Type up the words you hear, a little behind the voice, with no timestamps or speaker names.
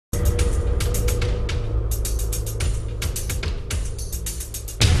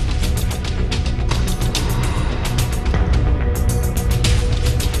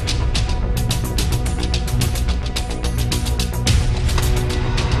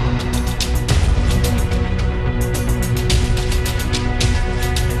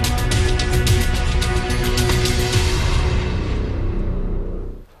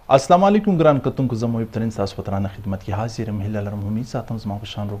السلام علیکم ګران کتونکو زه محب ترین ستاسو په درانه خدمت کې حاضر یم هیله لرم امید ساتم زما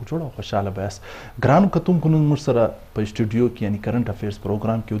په شان روغ جوړ او خوشحاله به یاست ګرانو کتونکو نن موږ سره په اسټوډیو کې یعنې کرنټ افیرز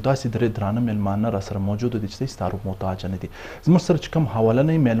پروګرام کې یو داسې درې درانه میلمانه را سره موجود دي چې ستاسو محتاج نه دي زموږ سره چې کوم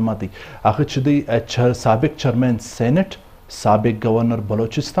حوالنۍ میلمه دی هغه چې دی سابق چیرمن سینټ سابق گورنر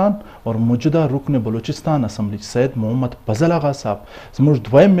بلوچستان اور موجوده رکن بلوچستان اسمبلی سید محمد فضل آغا صاحب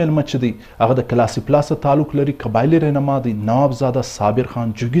زموږ دویم میلمه چې دی هغه د کلاسي پلاس تعلق لري قبایلي رهنما دی نوابزاده صابر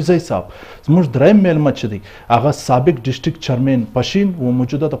خان جوګیزی صاحب زموږ دریم میلمه چې دی هغه سابق ډسټریکټ چیرمن پشین و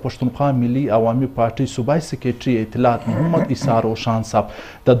موجوده د پښتونخوا ملي عوامي پارټي صوبایي سکریټري اطلاعات محمد عیسی روشان صاحب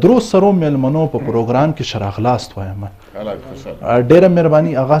د درو سرو میلمنو په پروګرام کې شراغلاست وایم ډیره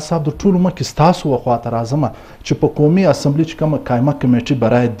مهرباني آغا صاحب د ټولو مخکې ستاسو وخواته راځم چې په قومي اسمبلي چې کومه قایمه کمیټي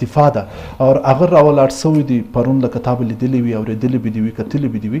برای دفاع ده او هغه راولاړ سوی دي پرون لکه تا به لیدلي وي اورېدلي به دي وي کتلي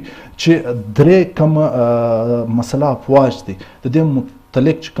به دي وي چې درې کومه مسله افواج دي د دې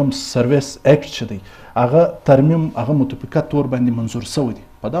متعلق چې کوم سرویس اکټ چې دی هغه ترمیم هغه متفقه طور باندې منظور سوی دي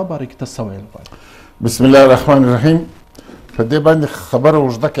په دا باره کې ته څه ویل غواړې بسم الله الرحمن الرحیم په دې باندې خبره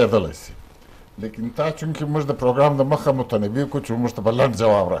اوږده کېدلی شي لیکن تا چونکې موږ د پروګرام د مخه متنبه کړو چې موږ ته به لنډ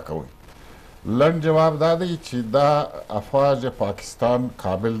جواب راکوئ لنډ جواب دا دی چې دا افواج پاکستان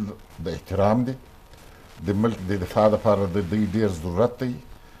قابل د احترام دی د ملک د دفاع دپاره د دوی ډېر ضرورت دی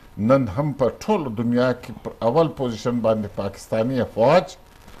نن هم په ټوله دنیا کې پر اول پوزیشن باندې پاکستانی افواج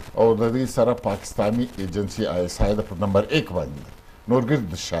او د دوی سره پاکستانی ایجنسی ISI د پر نمبر 1 باندې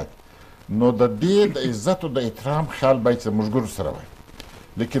نورګرد د شاید نو د دې د عزت او د احترام خیال باید چې موږ ګورو سره وای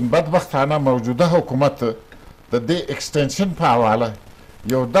لیکن بدبختانه موجوده حکومت د دې ایکسټنشن په حواله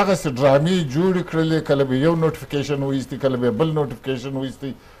یو دغسې ډرامې جوړې کړلې کله به یو نوټیفیکیشن وایستي کله به بل نوټیفیکیشن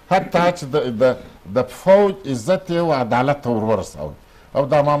وایستي حتی چې د فوج عزت یې او عدالت ته ور ورساوه او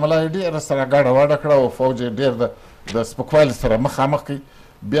دا معامله یې ډېره سره ګډه وډه کړه او فوج یې ډېر د سپکوالي سره مخامخ کړي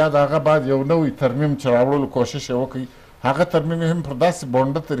بیا د هغه بعد یو نوی ترمیم چې راوړلو کوشش یې وکړي هغه ترمیم یې هم پر داسې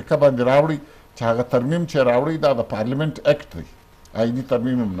بونډه طریقه باندې راوړي چې هغه ترمیم چې راوړي دا د پارلیمنت اکټ دی آئینی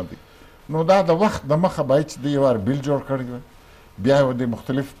ترمیم هم نه دی نو دا د وخت د مخه باید چې د یو وار بیل جوړ کړی وای بیا یې د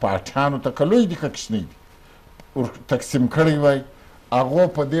مختلف پارټیانو ته که لوی دي که کوچني دي تقسیم کړی وای هغو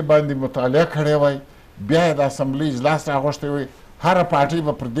په دې باندې مطالعه کړی وای بیا یې د اسمبلي اجلاس راغوښتی وای هره پارټۍ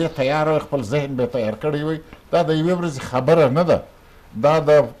به پر دې تیاره وای خپل ذهن به یې تیار کړی وای دا د یوې ورځې خبره نه ده دا د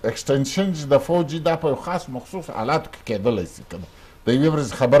ایکسټنشن چې د فوجي دا په یو خاص مخصوص حالاتو کې کېدلی شي که د یوې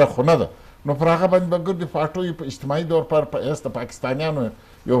ورځې خبره خو نه ده نو پر هغه باندې به ګردې پارټیو په اجتماعي ډول پر په حیث د پاکستانیانو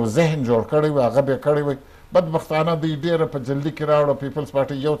یو ذهن جوړ کړی وي هغه به یې کړی وي بدبختانه دوی ډېره په جلدي کې راوړه پیپلز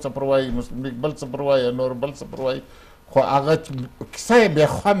پارټي یو څه پر وایي مسلم لیګ بل څه پر وایي نور بل څه پر وایي خو هغه کیسه یې بې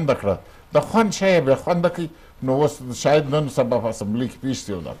خونده کړه د خوند شی یې بې خونده کړي نو اوس شاید نن سبا په اسمبلي کې پیش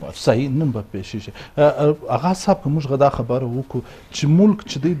شي او دا پاتې صحیح نن به پیښ شي هغه صاحب که موږ دا خبره وکړو چې ملک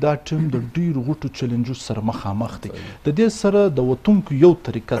چې دی دا ټیم د ډېرو غټو چیلنجو سره مخامخ دی د دې سره د وتونکو یو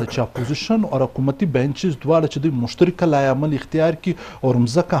طریقه ده چې اپوزیشن او حکومتي بینچز دواړه چې دوی مشترکه لایعمل اختیار کړي او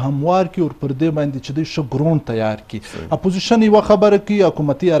مځکه هموار کړي او پر دې باندې چې دوی ښه ګرون تیار کړي اپوزیشن یوه خبره کوي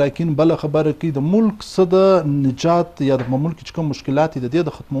حکومتي اراکین بله خبره کوي د ملک څه د نجات یا د ملک چې کوم مشکلات دي د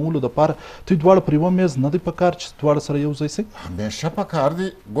دې د ختمولو دپاره دوی دواړه پر یوه میز نه دی پکار چې دواړه سره یو ځای شي همیشه پکار دي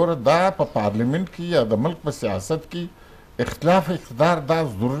ګوره دا په پارلیمنت کې یا د ملک په سیاست کې اختلاف اقتدار دا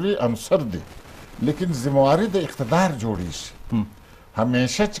ضروري عنصر دی لیکن ذمواري د اقتدار جوړیږي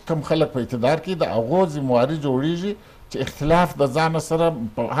همیشه چې کوم خلک په اقتدار کې د هغو ذمواري جوړیږي چې اختلاف د ځانه سره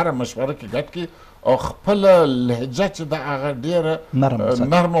په هره مشوره کې ګډ کړي او خپله لهجه چې د هغه ډېره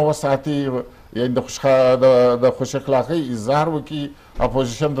نرمه وساتي یعنې د خوش اخلاقۍ اظهار وکړي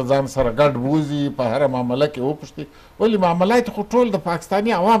اپوزیشن د ځان سره ګډ بوځي په هره معامله کې وپوښتي ولې معاملات خو ټول د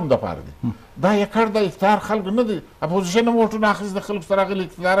پاکستاني عوامو دپاره دي دا یکړ د اختیار خلکو نه دي اپوزیشن هم ووټونه اخیست د خلکو سره هغه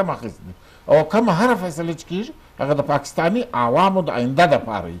اقتدار هم اخیست دي او کومه هره فیصله چې کېږي هغه د پاکستاني عوامو د آینده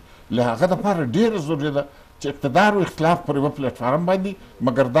دپاره وي له هغه دپاره ډېره ضروري ده چې اقتدار او اختلاف پر یوه پلیټفارم باندې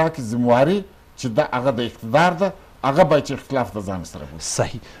مګر دا کې ذمواري چې دا هغه د اقتدار ده هغه باید چې اختلاف د ځان سره وي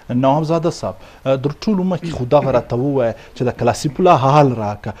صحیح نوابزاده صاحب در ټولو مخکې خو دغه راته ووایه چې د کلاسي پوله حال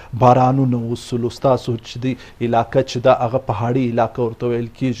راکړه بارانونه وسلو ستاسو چې دی علاقه چې ده هغه پهاړي علاقه ورته ویل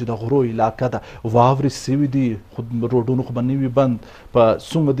کېږي د غرو علاقه ده واورې سوي دي خو روډونه خو به نه وي بند په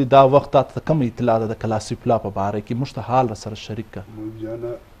څومره دي دا وخت تا ته کومه اطلاع ده د کلاسي پوله په باره کې موږ ته حال را سره شریک کړه مونږ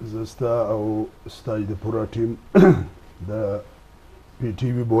جانه زه ستا او ستا د پوره ټیم د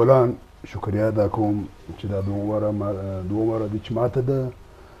PTV بولان شکریه ادا کوم چې دا دوه واره دي چې ماته د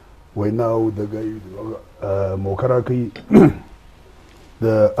ویناو د موقع راکوي د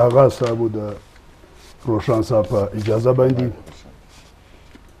اغا صاحب او د روشان صاحب په اجازه باندې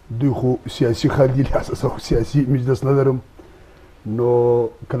دوی خو سیاسي خلک دي اساسا خو سیاسي مجلس نه لرم نو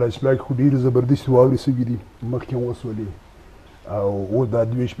کله چې خو ډېرې زبردستې واورې سوي دي مخکې هم وسولې او اوس دا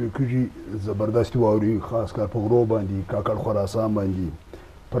 2 شپې کېږي زبردستې واورې خاص کار په غرو باندې کاکړ خراسان باندې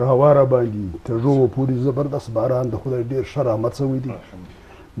پر هواره باندې تر ژوبو پورې زبردست باران د خدای ډېر ښه رحمت سوی دی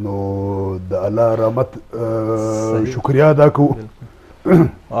نو د الله رحمت شکریا ادا کوو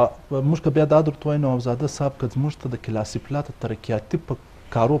موږ که بیا دا درته وایو نوابزاده صاحب که زموږ ته د کلاسي پلا د ترقیاتي په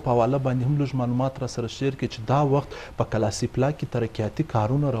کارو په حواله باندې هم لږ معلومات را سره شیر کړي چې دا وخت په کلاسي پلا کې ترقیاتي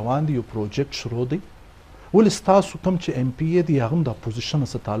کارونه روان دي یو پروجیکټ شروع دی ولې ستاسو کوم چې ایم پی ای دی هغه هم د اپوزیشن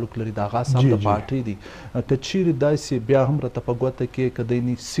سره تعلق لري د هغه صاحب د پارټۍ دی که چیرې داسې بیا هم راته په ګوته کې که دی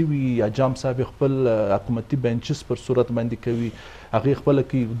نیسي وي یا جام صاحب خپل حکومتي بینچز پر صورت باندې کوي هغې خپله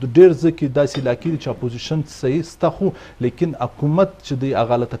کوي ډېر ځای کې داسې علاقې دي چې اپوزیشن صحیح سته خو لیکن حکومت چې دی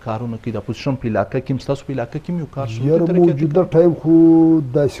هغه هلته کارونه کوي د اپوزیشن په علاقه کې هم ستاسو په علاقه کې هم یو کار شروع یاره موجوده ټایم خو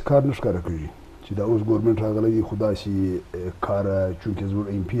داسې کار نه ښکاره کوي چې دا اوس ګورمنټ راغلی دی خو داسې کار چونکې زموږ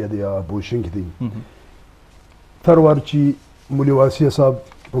ایم پی دی یا اپوزیشن کې دی تر ور چې مولي واسیه صاحب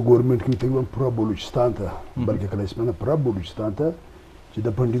په ګورمنټ کې تقریبا پوره بلوچستان ته بلکې کله اسمانه پوره بلوچستان ته چې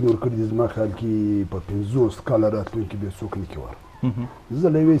د فنډینګ ورکړي دي زما خیال کې په 50 کاله راتلونکي به څوک نه کوي زه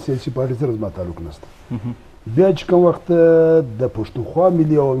له یوې سیاسي پارټۍ سره زما تعلق نشته بیا چې کوم وخت د پښتونخوا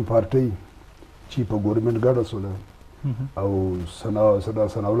ملي عوامي پارټۍ چې په ګورمنټ ګډه سوله او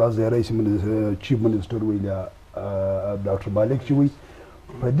ثناء الله زهرا چیف منسټر ویل یا ډاکټر مالک چې وی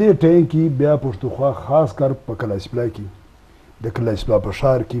په دې ټایم کې بیا پښتونخوا خاص کار په کلاسي پلا کې د کلاسي پلا په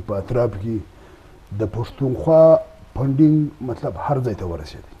ښار کې په اطراف کې د پښتونخوا فنډینګ مطلب هر ځای ته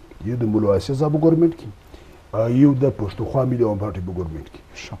ورسېد یو د مولوي واسیه صاحب ګورمنټ کې یو د پښتونخوا ملي عوامي پارټۍ په ګورمنټ کې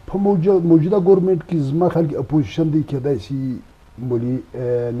په موجوده ګورمنټ کې زما خیال کې اپوزیشن دی کېدای شي مولي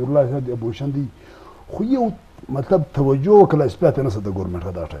نور الله صاحب اپوزیشن دی خو یو مطلب توجه کلاسي پلا ته نشته د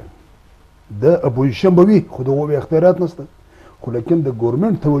ګورمنټ دا ټایم د اپوزیشن به وي خو د هغو اختیارات نشته خو لیکن د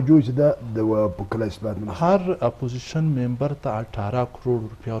ګورمنټ توجه چې دا د په کلاسي پلا نه هر اپوزیشن ممبر ته 18 کروڑ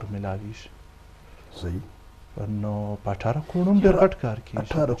روپیا ورملاویږي صحیح نو په 18 کروڑ هم ډېر غټ کار کېږي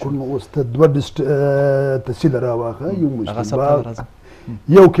 18 کروڑ نو اوس ته 2 تحصیل راواخه یو مسلم باغ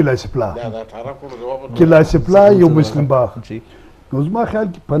یو کلاسي پلا کلاسي پلا یو مسلم باغ نو زما خیال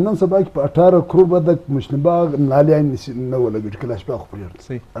کې په نن سبا کې په 18 کروڑ به د مسلم باغ نالي نه ولګي کلاسي پلا خو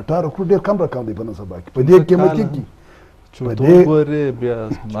پرېږدي 18 کروڑ ډېر کم رقم دی په نن سبا کې په دې قیمت کې چې ته وګورې بیا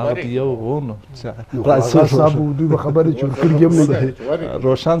ما یو ونه صاحب دوی به خبرې چې ورکړي هم نه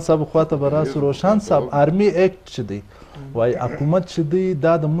روشن صاحب خواته به راسو روشن صاحب آرمي اکټ چې دی وایي حکومت چې دی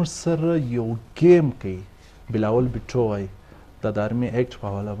دا د موږ سره یو ګیم کوي بلاول بټو وایي دا د آرمي اکټ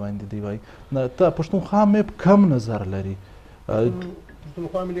په حواله باندې دی وایي ته پښتونخوا مې کم نظر لري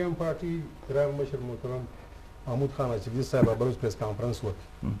پښتونخوا ملي عوامي پارټۍ ګران مشر محترم محمود خان اچکزي صاحب بل پریس کانفرنس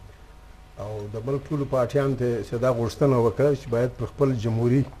وکړ او د بل ټولو پارټیانو ته چې دا غوښتنه وکړه چې باید پر خپل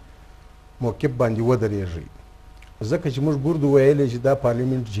جمهوري موقف باندې ودرېږئ ځکه چې موږ ګردو ویلی چې دا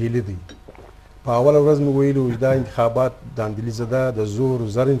پارلیمنټ جهلي دی په اوله ورځ مې ویلي و چې دا انتخابات داندلیزه ده د زور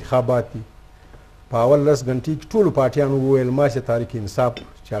زر انتخابات دي په اول 10 غنټې کې ټولو پارټیانو وویل ما چې تحریک انصاف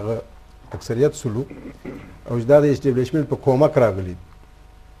چې هغه اکثریت سلو او چې دا د اسټیبلیشمنټ په کومک راغلي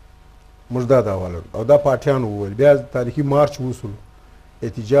موږ دا دعوا لرو او دا پارټیانو وویل بیا تاریخي مارچ وسولو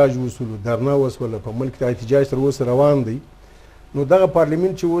احتجاج وسولو درنه وسوله په ملک ته احتجاج تر اوسه روان دی نو دغه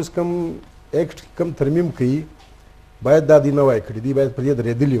پارلیمنټ چې اوس کم اکټ کم ترمیم کوي باید دا دی نه وای کړي دی باید په دې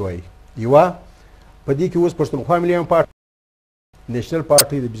درېدلی وای یوه په دې کې اوس پښتونخوا ملي عوامي پارټۍ نیشنل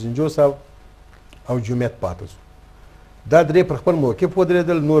پارټۍ د بزنجو صاحب او جمعیت پاتې شو دا درې پر خپل موقف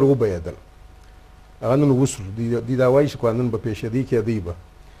ودرېدل نور وبهېدل هغه نن وسولو دوی دا وایي چې قانون به پیشېدی کېدی به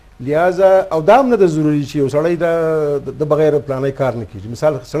لہذا او دا هم نه ده ضروري چې یو سړی د بغیر پلانۍ کار نه کېږي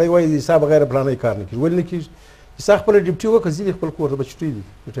مثال سړی وایي د عیسی بغیر پلانۍ کار نه کېږي ولې نه کېږي عیسی خپله ډیپټي وکړه ځي خپل کور ته به چټۍ دي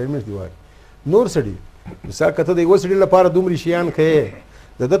ریټایرمنټ دي وایي نور سړي مثال که ته د یوه سړي لپاره دومرې شیان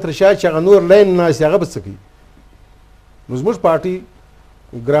کوې د ده تر شا چې هغه نور لاین ناست هغه به څه کوي نو زموږ پارټي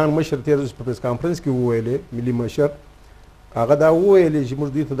ګران مشر تېر ورځ په پریس کانفرنس کې وویلې ملي مشر هغه دا وویلې چې موږ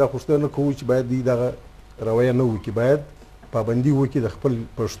دوی ته دا غوښتنه نه کوو چې باید دوی دغه رویه نه وکړي باید پابندي وکړي د خپل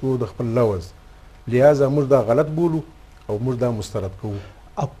پښتو د خپل لوز لہذا موږ دا غلط بولو او موږ دا مسترد کوو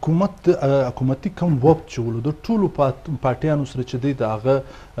حکومتي کوم وفد چې ولو د ټولو پارټیانو سره چې دی د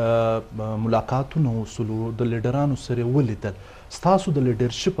هغه ملاقاتونه وسولو د لیډرانو سره ولیدل ستاسو د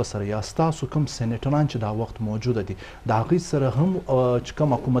لیډرشپ سره یا ستاسو کوم سینیټران چې دا وخت موجوده دي د هغوی سره هم چې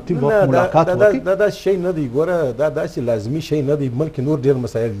کوم حکومتي وفد ملاقات وکړي دا داسې شی نه دی ګوره دا داسې لازمي شی نه دی بلکې نور ډېر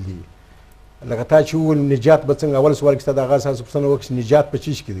مسایل دي لکه تا چې وویل نجات به څنګه اول سوال کې ستا د هغه اساسي پوښتنه وکړه چې نجات په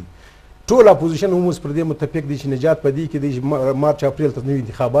چیش کې دی ټول اپوزیشن هم اوس پر دې متفق دي چې نجات په دې کې دی چې مارچ اپریل ته نوي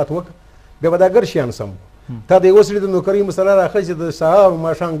انتخابات وکړه بیا به دا ګر شیان سم تا د یو سړي د نوکرۍ مسله راخی چې د سهار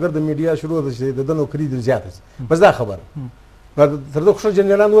ماښام ګرد میډیا شروع ده چې د ده نوکري ډېر زیاته شي بس دا خبره تر ده خو ښه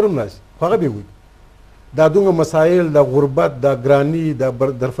جنرالان نور هم ناست خو هغه بې وایي دا دومره مسایل د غربت د ګراني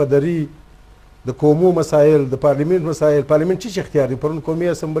د درفدري د کومو مسایل د پارلیمنت مسایل پارلیمنت چې اختیار دی پرون قومي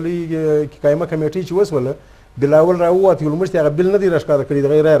اسمبلی کې قایمه کمیټۍ چې وسوله بلاول راووت یو لمشتي هغه بل نه دی راښکاره کړی د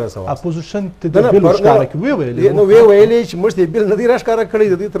غیر رسوا اپوزیشن ته د بل ښکاره کوي ویلې نو ویلې چې مشتي بل نه دی راښکاره کړی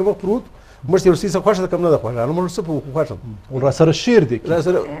د دې تر مخ پروت مشتي ورسې څه خوښه کم نه ده خوښه نو موږ څه په خوښه ور سره شیر دی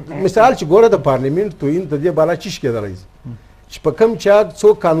مثال چې ګوره د پارلیمنت توین د دې بالا چیش کېدلی چې په کم چا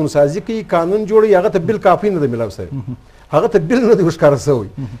څوک قانون سازي کوي قانون جوړي هغه ته بل کاپي نه دی ملاو سوی هغه ته بل نه دی ښکاره سوی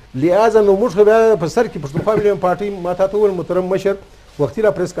لہذا نو موږ بیا په سر کې پښتونخوا ملي پارټي ما ته وویل محترم مشر وختي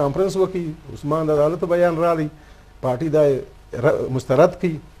را پریس کانفرنس وکړي عثمان د عدالت بیان رالی پارټي دا مسترد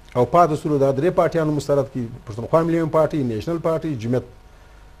کی او پاتې سولو دا درې پارټیانو مسترد کی پښتونخوا ملي پارټي نیشنل پارټي جمعیت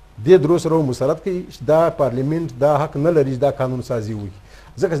دې درو سره مسترد کی دا پارلیمنت دا حق نه لري دا قانون سازي وي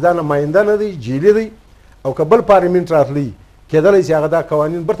ځکه دا نماینده نه دی جیلی دی او که بل پارلیمنت راتلی کېدلی چې هغه دا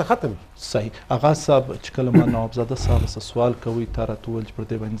قوانین برته ختم کړي صحیح اغا صاحب چې کله ما نوابزاده صاحب سره سوال کوي تا راته وویل چې پر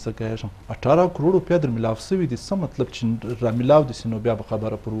دې باندې زه ګیږم 18 کروڑ روپیا در ملاو سوي دي څه مطلب چې را ملاو دي نو بیا به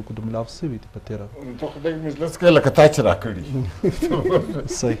خبره پر وکړو د ملاو سوي دي په تېره ته خدای مجلس کې لکه تا چې راکړي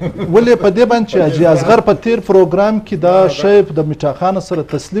صحیح ولې په دې باندې چې حاجي اصغر په تېر پروګرام کې دا شی د میټاخان سره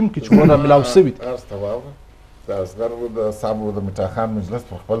تسلیم کړي چې ونه ملاو سوي دي د اصغر د صاحب د میټاخان مجلس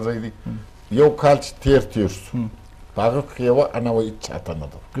په خپل ځای دی یو کال چې تیر شو په هغه کې یوه انوی چاته نه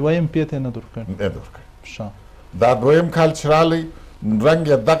در یوه ایم پی ته یې نه درکړ نه درکړ دا دویم کال چې رالی رنګ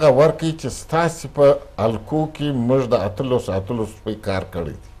یې دغه ورکوي چې ستاسې په حلقو کې موږ د 1800 روپۍ کار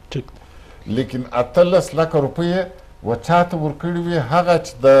کړی دی ټیک لیکن 18 لکه روپۍ و چاته ورکړي وي هغه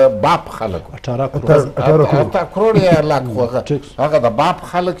چې د باپ خلک 18 کروڑ یا لاک هغه د باپ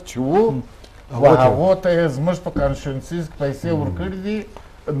خلک چې وو و هغو ته یې زموږ په کانسټیټونسیز کې پیسې ورکړي دي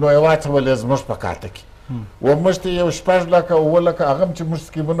نو یې واچولې زموږ په کاته کې و موږ ته یو 6 لکه 9 لکه هغه هم چې موږ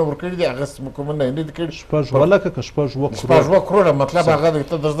سکیمونه ورکړي دي هغه سکیمونه یې نه دي کړي 6 لکه که 6 کروړه مطلب هغه دی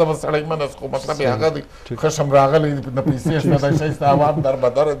ته د زده به سړی منس خو مطلب یې هغه دی ښه شم راغلی نه پیسې شته دا شی سته عوام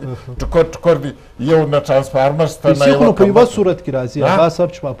دربدره دي ټکر دي یو نه ټرانسفارمر شته نه یو په یوه صورت کې راځي هغه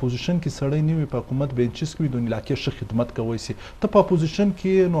صاحب چې په اپوزیشن کې سړی نه وي په حکومت بینچس کې وي د علاقې ښه خدمت کوی سي ته په اپوزیشن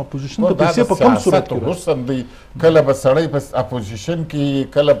کې نو اپوزیشن ته پیسې په کوم صورت کې حسن دی کله به سړی په اپوزیشن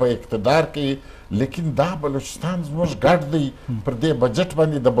کې کله په اقتدار کې لیکن دا بلوچستان زموږ ګډ دی پر دې بجټ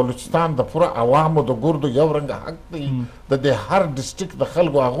باندې د بلوچستان د پوره عوامو د ګردو یو رنګه حق دی د دې هر ډسټرکټ د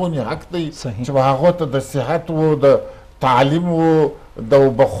خلکو هغو نه حق دی چې به هغو ته د صحت و د تعلیم و د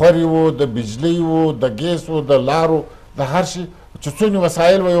بخوري و د بجلی و د ګیس و د لارو د هر شي چې څونه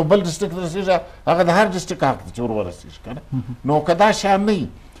وسایل و یو بل ډسټرکټ رسېږي هغه د هر ډسټرکټ حق دی چې ور ورسېږي که نه نو که دا شیان نه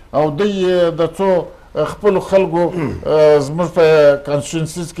او دوی د څو خپلو خلکو زموږ په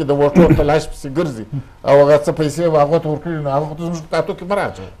کانسټیټونسیز کې د ووټو تلاش پسې ګرځي او هغه څه پیسې هغو ته ورکړي نو هغه ته زموږ په کاتو کې مه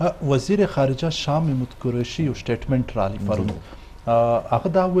راچوي وزیر خارجه شاه محمود قریشي یو سټیټمنټ رالی پرون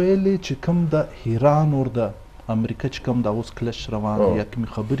هغه دا ویلې چې کوم د ایران اور د امریکا چې کوم دا اوس کلش روان یا کومې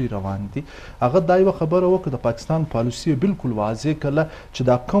خبرې روان دي هغه دا یوه خبره وکړه د پاکستان پالیسي بالکل واضح کړله چې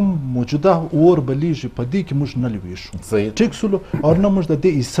دا کوم موجوده اور بلیږي په دې کې موږ نه لویږو ټیک سولو او نه موږ د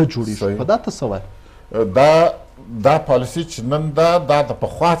دې حصه جوړېږو په دا ته څه وایي دا پالیسي چې نن دا د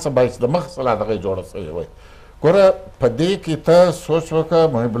پخوا څه باید چې د مخ څه لا دغه جوړه سوې وای ګوره په دې کې ته سوچ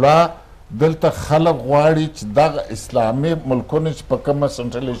وکړه محب الله دلته خلک غواړي چې دغه اسلامي ملکونه چې په کومه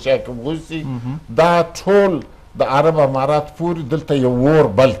سنټرل ایشیا کې اوسي دا ټول د عرب امارات پورې دلته یو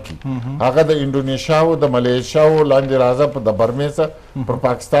اور بل کړي هغه د انډونیشیا او د ملیشیا او لاندې راځه په د برمې څه پر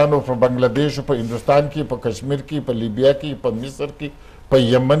پاکستان او پر بنګلادیش او په هندوستان کې په کشمیر کې په لیبیا کې په مصر کې په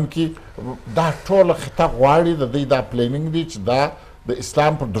یمن کې دا ټوله خطه غواړي د دوی دا پلانینګ دی چې دا د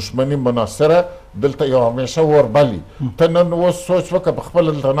اسلام پر دشمني مناصره دلته یو همیشه اور بلي ته نن اوس سوچ وکړه په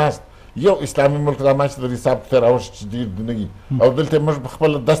خپله دلته ناست یو اسلامي ملک دا ما چې د حساب ته راوړي چې ډېر نه وي او دلته موږ په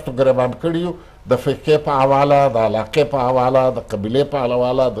خپله دستو ګربان کړي یو د فقې په حواله د علاقې په حواله د قبیلې په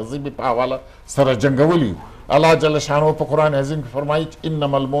حواله د ژبې په حواله سره جنګولي یو الله جل شانه په قرآن عظیم کې فرمایي چې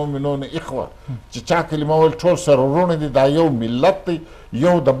انما المؤمنون اخوه چې چا کلمه ویل ټول سره ورونه دي دا یو ملت دی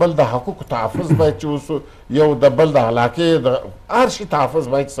یو د بل د حقوقو تحفظ باید چې وسو یو د بل د علاقې د هر شي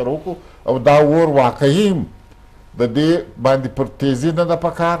تحفظ باید سره وکړو او دا اور واقعي د دې باندې پر تیزي نه ده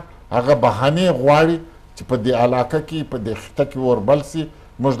پکار هغه بهانې غواړي چې په دې علاقه کې په دې خطه کې اور بل سي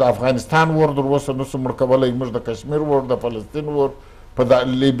موږ د افغانستان اور در اوسه نسو مړ کولی موږ د کشمیر اور د فلسطین اور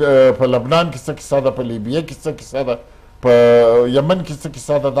په لبنان کې څه کیسه ده په لیبیا کې څه کیسه ده په یمن کې څه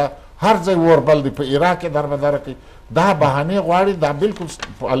کیسه ده دا هر ځای وربل دی په عراق کې دربدره کوي دا بهانې غواړي دا بالکل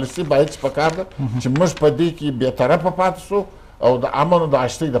پالیسي باید چې پکار ده چې موږ په دې کې بېطرفه پاتې سو او د امن او د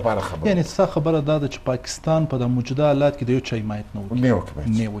اشتۍ دپاره خبره یعنې ستا خبره دا ده چې پاکستان په د موجوده حالات کې د یو چا حمایت نه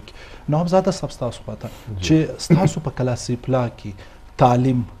وکړي نو همزاده صاحب ستاسو خواته چې ستاسو په کلاسي پلا کې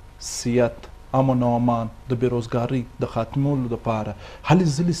تعلیم سیاحت امن او امان د بېروزګارۍ د ختمولو دپاره هلې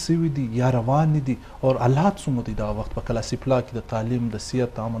ځلې سوي دي یا روانې دي او حالات څومره دي دا وخت په کلاسي پلا کې د تعلیم د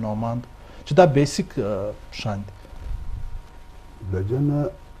سیاحت د امن او امان چې دا بیسیک شان دي لجنه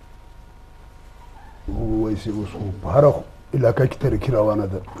وایسې اوس خو په هره علاقه کې ترقي روانه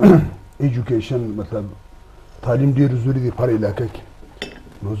ده ایجوکیشن مطلب تعلیم ډېر ضروري دی په هره علاقه کې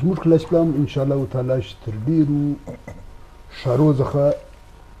نو زموږ کلاسي پلا هم انشاءالله تعالی چې تر ډېرو ښارو څخه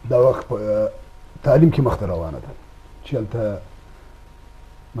دا وخت په تعلیم کې مخته روانه ده چې هلته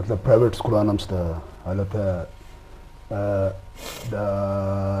مطلب پرایویټ سکولان هم شته هلته د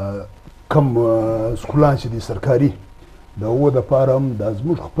کم سکولان چې دي سرکاري د هغو دپاره هم دا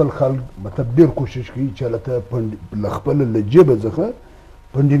زموږ خپل خلک مطلب ډېر کوشش کوي چې هلته له خپله له جیبه څخه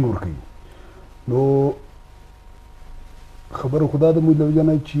فنډینګ ورکوي نو خبره خو دا ده مولوي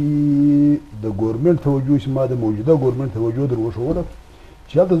جانه چې د ګورمنټ توجه چې ما د موجوده ګورمنټ توجه در وښوله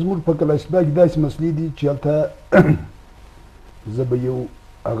چې هلته زموږ په کلاسي پلا کې داسې مسلې دي چې هلته زه به یو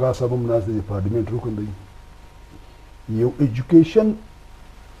اغا صاحب هم ناست دی ډپارټمنټ رکن دی یو ایجوکیشن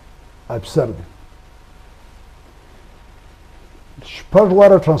افسر دی 6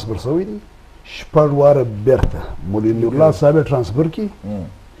 واره ټرانسفر شوی دی 6 واره بیرته مولوي نورالله صاحب یې ټرانسفر کړي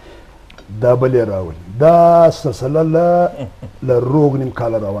دا بل یې راولي دا سلسله له روغ نیم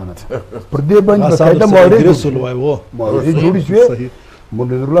کاله روانه ده پر دې باندې باقاعده موارد جوړې شوې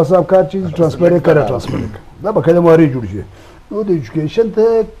مولوي نورالله صاحب کار چې ټرانسفر یې کړی ټرانسفر یې کړی دا باقاعده موارد جوړې شوې نو د ایجوکیشن ته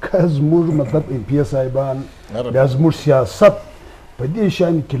که زموږ مطلب ام پی صاحبان بیا زموږ سیاست په دې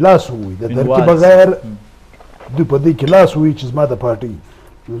شان کلاس ووایي د ترکیب بغیر دوی په دې کلاس ووایي چې زما د پارټۍ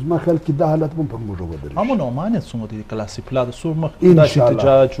نو زما خیال کې دا حالت هم په موږ ودرېږي امن او امان یې څومره دی کلاسي پلا د څو مخکې داسې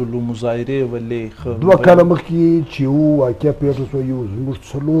احتجاج ولو مظاهرې ولې 2 کاله مخکې چې وو واقعه پیښه شوه یو زموږ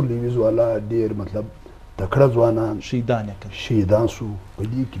 4 لیویز والا ډېر مطلب تکړه ځوانان شهیدان یې کړل شهیدان سو په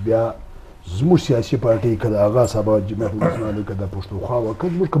دې کې بیا زموږ سیاسي پارټۍ که د اغا صاحب جمعیت المسلمانو که د پښتونخوا وه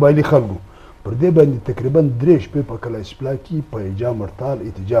که زموږ قبایلي خلکو پر دې باندې تقریبا 3 شپې په کلاسي پلا کې په ایجام هړتال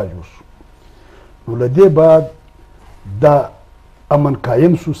احتجاج وشو نو له دې بعد دا امن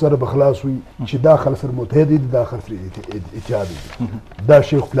قایم سو سره به خلاص وي چې دا خلک سره متحد دي دا خلک سره اتحاد دي دا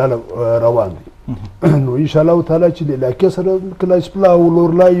شیخ پلا روان دي نو ان شاء الله تعالی چې د علاقې سره کلاسي پلا او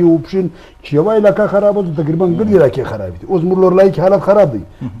لورلای او اپشن چې یوه علاقه خرابه ده تقریبا ګرد علاقې خرابې دي اوس موږ لورلای کې حالت خراب دی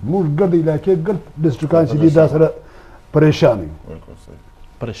موږ ګرد علاقې ګرد ډسټرکان چې دي دا سره پریشان یو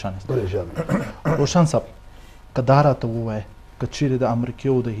پریشان روشن صاحب که دا راته ووایه که چیرې د امریکې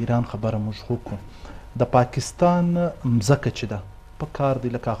او د ایران خبره موږ وکړو د پاکستان مځکه چې ده په کار دی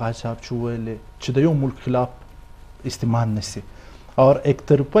لکه هغه صاحب چې وویلې چې د یو ملک خلاف استعمال نسی اور یک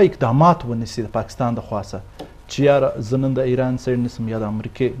طرفه اقدامات ونیسي د پاکستان د خوا څخه چې یاره زه نن د ایران سایډ نیسم یا د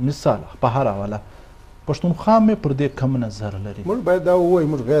امریکې مثال په هر حواله پښتونخوا مې پر دې کم نظر لري موږ باید دا ووایو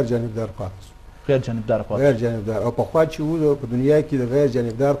موږ غیر جانبدار پاتې شو غیر جانبدار پاتې غیر جانبدار او پخوا چې وو په دنیا کې د غیر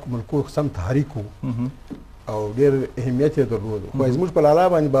جانبدار ملکو سم تحریک وو او ډېر اهمیت یې درلود خو زموږ په لالا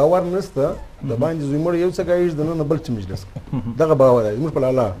باندې باور نشته د باندې زوی مړ یو څه ګایږي د نن بل څه مجلس دغه باور دی زموږ په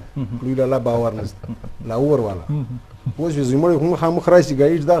لالا لوی لالا باور نشته لا اور والا اوس زوی مړ هم خامخ راشي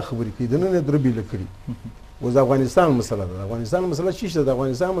ګایږي دا خبرې کوي د نن درې بیل کړي اوس افغانستان مسله ده افغانستان مسله چی شته د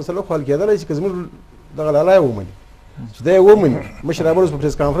افغانستان مسله خو حل کېدلی شي که زموږ دغه لالا یې ومني چې دا یې ومني مشر رابرز په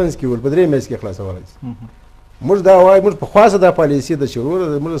پریس کانفرنس کې ویل په 3 میاشتې کې خلاصولی شي موږ دا وایو موږ پخوا څه دا پالیسي ده چې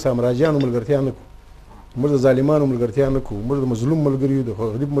وروره موږ د سامراجیانو ملګرتیا نه کوو موږ د ظالمانو ملګرتیا نه کوو موږ د مظلوم ملګري یو د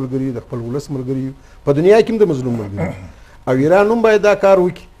غریب ملګري یو د خپل ولس ملګري یو په دنیا کې هم د مظلوم ملګري او ایران هم باید دا کار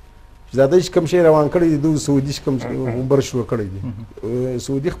وکړي چې دا دوی چې کوم شی روان کړی دی دوی سعودي چې کوم بر شروع کړی دی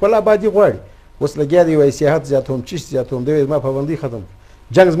سعودي خپل آبادي غواړي اوس لګیا دی وایي سیاحت زیاتوم چیش زیاتوم دی زما پابندي ختم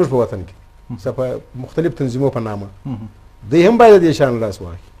جنګ زموږ په وطن کې په مختلف تنظیمو په نامه دوی هم باید دې شان لاس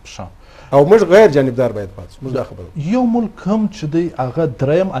واخلي او موږ غیر جانبدار باید پاتې موږ دا خبره یو ملک هم چې دی هغه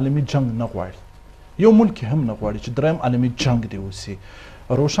دریم عالمي جنګ نه غواړي یو ملک هم نه غواړي چې دریم عالمي جنګ دی وسي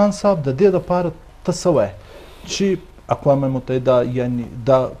روشن صاحب د دې لپاره ته څه وایې چې اقوام متحده یعنی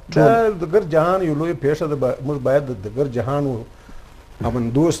دا د ګر جهان یو لوی پیښه ده موږ باید د ګر جهان امن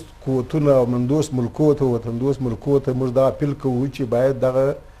دوست قوتونه امن دوست ملکو ته وطن دوست ملکو ته موږ دا اپیل کوو چې باید دغه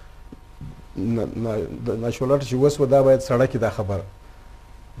ناشولات چې وسوه دا باید سړک دا خبره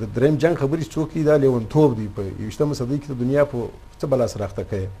د دریم جنګ خبرې څوک دا لیونتوب دی په 21مه صدۍ کې د دنیا په څه بلا سره اخته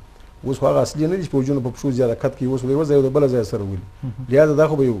کوي اوس خو هغه اصلي نه دي چې فوجونه په پښو زیاده کت کوي اوس یو ځای د بل ځای سره ولي لهذا دا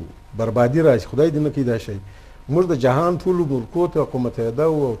خو به یو بربادي راشي خدای دې نه کوي دا شی موږ د جهان ټولو ملکو ته حکومت متحده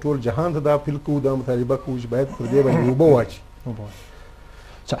او ټول جهان ته دا اپیل کوو دا مطالبه کوو چې باید پر دې باندې اوبه واچي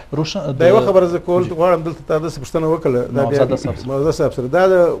روشن دا یوه خبره زه کول غواړم دلته تا داسې پوښتنه وکړه دا بیا صاحب سره دا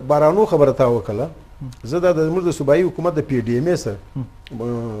د بارانو خبره تا وکړه زه دا زموږ د صوبایي حکومت د پی ډي ام ای سره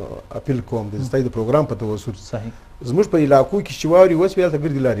اپیل کوم د ستاسو د پروګرام په توسط زموږ په علاقو کې چې واوري اوس بیا هلته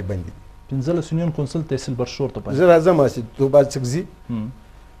ګردې لارې بندې دي 15 یونین کونسل تحصیل برشور ته زه راځم چې توبه چکزي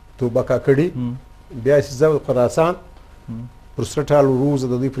توبه کاکړي بیا چې زه خراسان پر سټال روز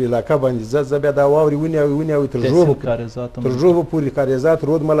د دې پر علاقه باندې زه بیا دا واوري ونی تر ژوبه پورې کاریزات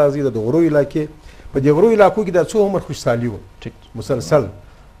رود ملازي د غرو علاقې په دې غرو علاقو کې دا څو عمر خوشحالي و مسلسل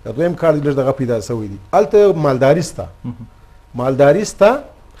دا دویم کار دی لږ دغه پیدا شوی دی هلته مالداري سته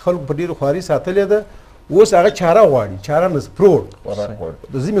خلکو په ډېرو خواري ساتلې ده اوس هغه چاره غواړي چاره نه پروړ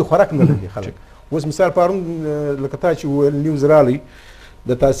د ځینې خوراک نه لري خلک اوس مثال پرون لکه تا چې وویل نیوز رالی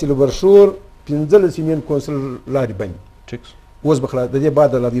د تحصیل برشور 15 یونین کونسل لارې بندي اوس به خلاص د دې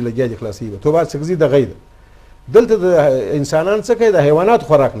بعد د لارې لګیا دي خلاصوي به توبه سګزي دغه ده دلته د انسانان څه کوي د حیوانات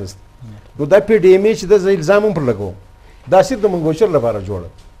خوراک نشته نو دا پی ډي ام ای چې د زه الزام هم پر لګوم دا صرف د منګوچر لپاره جوړه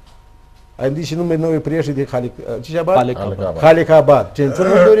اندې شنو مې نوې پرېښې دي خالق آباد ټینسن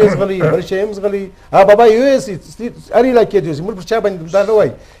هم لري زغلي بل شی هم زغلي بابا یو اس ار علاقې دي موږ پر چا باندې دا نه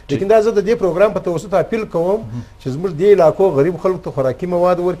وایي لیکن دا زه د دې پروګرام په توسط اپیل کوم چې زموږ دې علاقو غریب خلکو ته خوراکي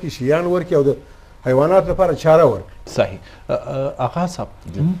مواد ورکړي شیان ورکړي او د حیوانات لپاره چاره ورکړي صحیح آغا صاحب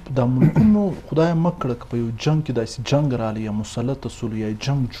دا ملکونو خدای مکړه که په یو جنګ کې داسې جنګ رالی یا مسلط سولو یا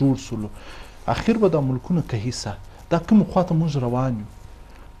جنګ جوړ سولو اخر به دا ملکونه که حصه دا کوم خواته موږ روان یو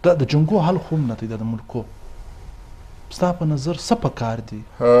دا د جنګو حل خو نه دی د ملکو ستا په نظر څه پکار دي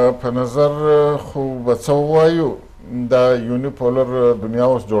په نظر خو به څه ووایو دا یونیپولر دنیا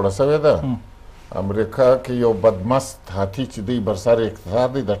اوس جوړه سوې ده امریکا کې یو بدمست هاتي چې دی برسر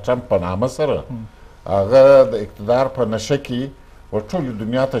اقتدار دی د ټرمپ په نامه سره هغه د اقتدار په نشه کې و ټولې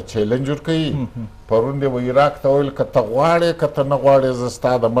دنیا ته چیلنج ورکوي پرون دی و عراق ته ویل که ته غواړې که ته نه غواړې زه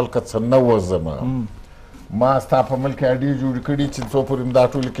ستا د ملکه څه نه وځم ما ستا په ملک اډې جوړې کړي چې څو پورې م دا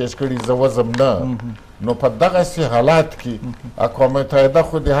ټولې کیش کړي زه وځم نه نو په دغسې حالات کې اقوام متحده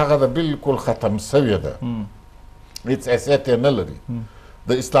خو د هغه د بالکل ختم سوې ده هېڅ حیثیت یې نه لري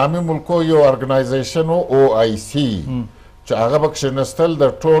د اسلامي ملکو یو ارګنایزیشن او آی سی چې هغه به کښېنستل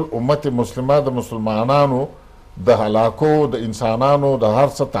د ټول امت مسلمه د مسلمانانو د هلاکو د انسانانو د هر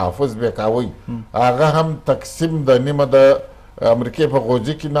څه تحفظ به کوئ هغه هم تقسیم د نیمه د امریکې په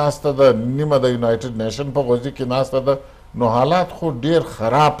غوجي کې ناسته ده نیمه د یونایټډ نیشن په غوجي کې ناسته ده نو حالات خو ډیر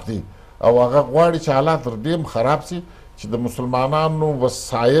خراب دي او هغه غواړي چې حالات تر دې هم خراب سي چې د مسلمانانو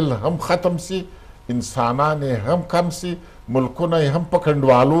وسایل هم ختم سي انسانان هم کم سي ملکونه هم په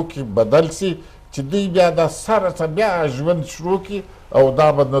کنډوالو کې بدل سي چې دوی بیا د سره بیا ژوند شروع کړي او دا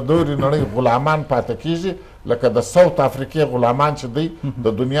به د دورې نړۍ غلامان پاتې کیږي لکه د ساوت افریقې غلامان چې دوی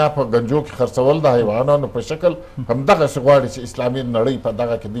د دنیا په گنجو کې خرڅول د حیوانانو په شکل همدغسې غواړي چې اسلامي نړۍ په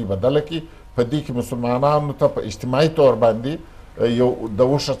دغه کې دوی بدله کړي په دې کې مسلمانانو ته په اجتماعي طور باندې یو د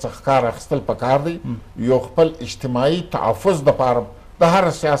وشه څخه کار اخیستل پکار دی یو خپل اجتماعي تحفظ دپاره د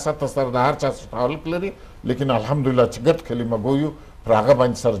هر سیاست سره د هر چا سره تعلق لري لیکن الحمدلله چې ګډ کلمه ګویو پر هغه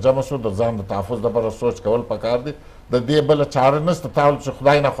باندې سرجمه شو د ځان د تحفظ دپاره سوچ کول پکار دی د دې بله چاره نشته تا چې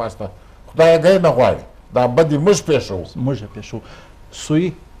خدای نه خواسته خدای ګی نه غواړي دا بدی موږ پیښو سوی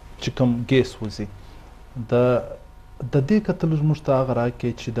چې کوم ګیس وځي د دې کتل موږ ته هغه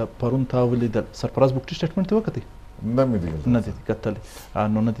راکړي چې د پرون تا ولیدل سرفراز بوکټي سټیټمنټ یې وکتئ نه مې دي کتلی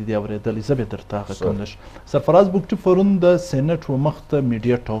نو نه دي دې اورېدلی زه به درته هغه کوم لږ سرفراز بوکټي پرون د سینټ و مخ ته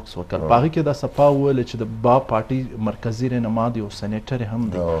میډیا ټاکس وکړ په هغې کې دا صفا وویل چې د با پارټي مرکزي رهنما دی او سینیټر هم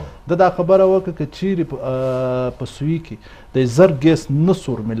دی دا خبره وکړه که چیرې په سوي کې د زر ګیس نه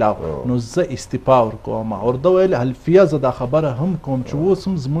سور ملاو نو زه استعفا ورکوم او ده ویل حلفیه زه دا خبره هم کوم چې اوس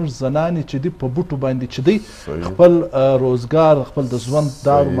هم زموږ زنانې چې دي په بوټو باندې چې دی خپل روزګار خپل د ژوند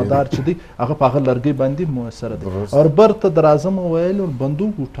دار و مدار چې دی هغه په هغه لرګۍ باندې موثره دی और बर्त दराजम वैल और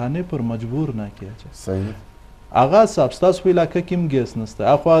बंदूक उठाने पर मजबूर ना किया जाए सही आगा साहब ستاسو په علاقه کې هم ګیس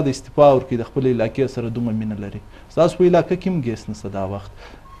نشته اخوا د استعفا ورکړي د خپل علاقې سره دومره مینه لري ستاسو په علاقه کې هم ګیس نشته دا وخت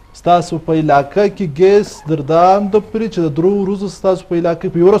ستاسو په علاقه کې ګیس دردام د پرې چې د درو ورځو ستاسو په علاقه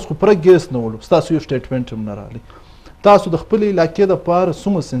کې په یو ورځ خو پوره ګیس نه ولو ستاسو یو سټیټمنټ هم نه راغلی تاسو د خپل علاقې دپاره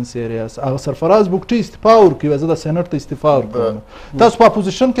څومره سنسیر یاست هغه سرفراز بوکټي استعفا ورکوي زه د سینټ ته استعفا ورکوم تاسو په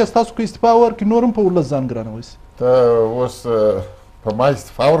اپوزیشن کې ستاسو که استعفا ورکړي نور هم په ولس ځان ګرانوئ ته اوس په ما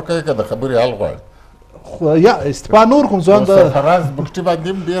استعفا ورکوي که د خبرې حل غواړي یا استعفا نور کوم ځوان د سرفراز بوکټي باندې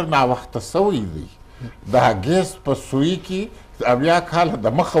هم ډېر ناوخته سوی دی دا ګیس په سوی کې اویا کاله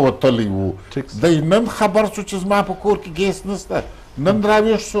د مخه وتلی و دی نن خبر شو چې زما په کور کې ګیس نشته نن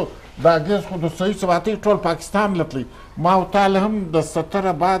راویښ شو دا ګیس خو د صحیح سواتۍ ټول پاکستان لتلی ما ورته هم د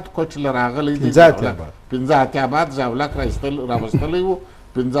 70 بعد کوچ له راغلی دی 15 اتیا بعد ژاولک راوستلی و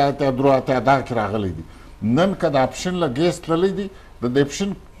 15 اتیا درو اتیا دا کې راغلی دی نن که د اپشن له ګیس تللی دی د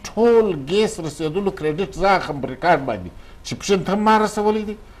اپشن ټول ګیس رسېدلو کریډټ زه اخم په ریکارډ باندې چې پشن ته هم ما رسولی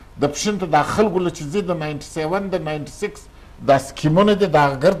دی د پشن ته دا خلکو له چې زه د 97 د 96 دا سکیمونه دي دا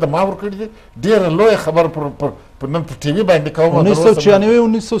ګرد ما ورکړي دي ډېره لویه خبر پر نن په ټي وي باندې کوم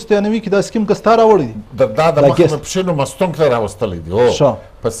 1996 کې دا سکیم کستا راوړی دي دا د مخه پښینو مستونګ ته راوستلی دي او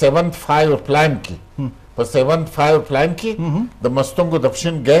په 75 پلان کې په 75 پلان کې د مستونګو د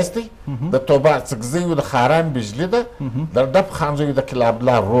پښین ګیس دی د توبه څګزیو د خاران بجلی ده د ډب خانزوی د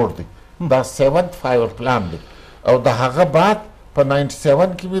کلابلا روډ دی دا 75 پلان دی او د هغه بعد په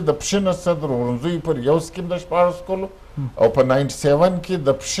 97 کې د پښین صدر ورنځوی پر یو سکیم د شپارس کولو او په 97 کې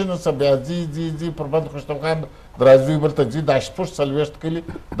د پښین څخه بیا زی پر بند خوشتوخان درازوی بل ته زی د شپږ څلوېښت کلي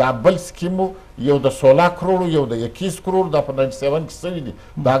دا بل سکیمو یو د 16 کروڑ یو د 21 کروڑ دا په 97 کې سوي دي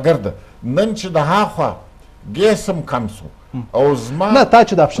دا ګرده نن چې د هاخوا ګیس هم کم سو او زما نه تا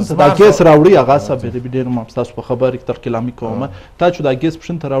چې د اپشن ته دا ګیس راوړي هغه صاحب ډېر ما تاسو په خبرې تر کلامي کومه تا چې دا ګیس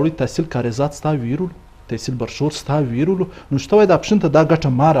اپشن ته راوړي تحصیل کاریزات ستا ویرول تحصیل برشور ستا ویرولو نو شته وای د اپشن ته دا ګټه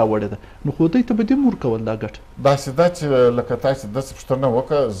ما راوړې ده نو خو دوی ته به دې مور کول دا ګټه داسې ده چې لکه تاسې داسې پوښتنه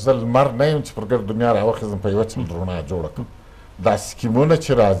وکړه زه لمر نه یم چې پر ګرد دنیا راوخېږم په یوه چم رڼا جوړه کړم دا سکیمونه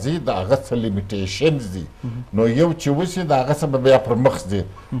چې راځي د هغه څه لیمیټیشنز دي نو یو چې وشي د هغه څه به بیا پر مخ ځي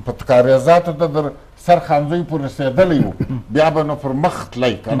په کاریزاتو ته در سر خانزوی پورې رسېدلی و بیا به نو پر مخ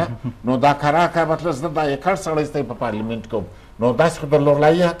تلی که نه نو دا کار مطلب زه دا یکړ سړی ستی په پارلیمنټ کوم نو داسې خو د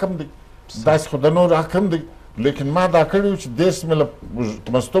لورلایي حکم دی داسې خو د نور حکم دی لیکن ما دا کړي و چې 10 میله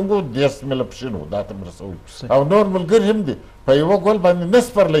مستونګو 10 میله پښین و دا ته م رسوي او نور ملګري هم دي په یوه ګل باندې نه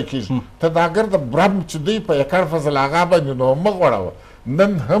سپرلی کېږي ته دا ګرده برم چې دوی په یکړ فضل اغا باندې نو مه غوړوه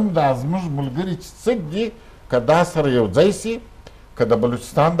نن هم دا زموږ ملګري چې څه دي که دا سره یو ځای سي که د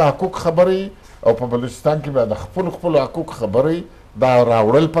بلوچستان د حقوق خبرې او په بلوچستان کې بیا د خپلو حقوق خبرې دا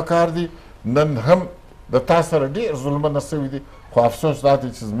راوړل پکار دي نن هم د تا سره ډېر ظلمونه سوي دي خو افسوس دا دی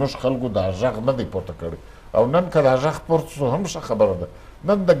چې زموږ خلکو دا غږ نه دی پورته کړی او نن که دا غږ پورته شو هم ښه خبره ده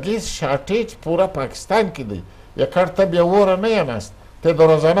نن د ګیس شارټیج پوره پاکستان کې دی یکړ ته بیا وره نه یې ناست ته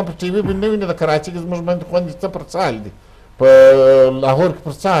د روزانه په ټي وي باندې نه وینې د کراچۍ کې زموږ باندې خوندې څه پر څه حال دي په لاهور کې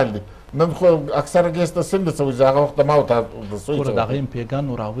پر څه حال دي نن خو اکثره ګیس د سند څه وځي هغه وخت ما ورته د سوی ګوره د هغه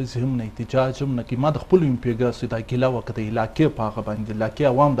امپیګانو راوځي هم نه احتجاج هم نه کوي ما د خپلو امپیګا سوی دا ګیله وکړه د علاقې په هغه باندې علاقې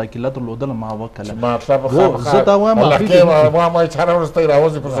عوام دا ګیله درلودله ما وکړله زه دا وایم علاقې عوام وایي چې هره ورځ ته یې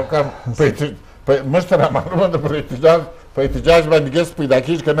راوځي پر سرکار موږ ته رامعلومه ده پر احتجاج باندې ګیس پیدا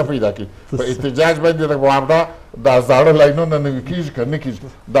کېږي که نه پیدا کېږي په احتجاج باندې د واوډا دا زاړه لاینونه نوي کېږي که نه کېږي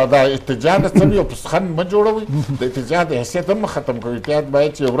دا احتجاج څه وي او پسخن مه جوړوئ د احتجاج حیثیت هم ختم کوي احتیاط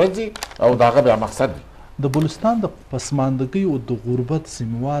باید چې ورځ وي او د هغه بیا مقصد وي د بلوچستان د پسماندګۍ او د غربت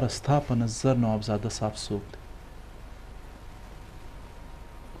ذمهواره ستا په نظر نوابزاده صاحب څوک دی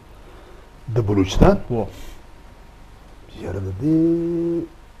د بلوچستان و یاره د دې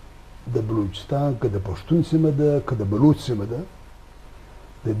د بلوچستان که د پښتون سیمه ده که د بلوچ سیمه ده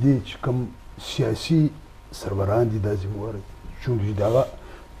د دې چې کوم سیاسي سربران دي دا ذمهواره دي چونکې د هغه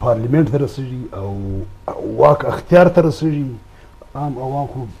پارلیمنټ ته رسېږي او واک اختیار ته رسېږي عام عوام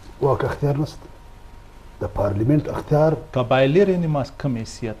خو واک اختیار نشته د پارلیمنټ اختیار قبایلي رهنما کم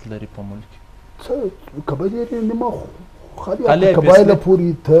حیثیت لري په ملک څه قبایلي رهنما خالي قبایله پورې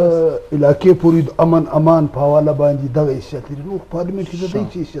ته علاقې پورې د امن امان په حواله باندې دغه حیثیت لري نو پارلیمنټ کې د دې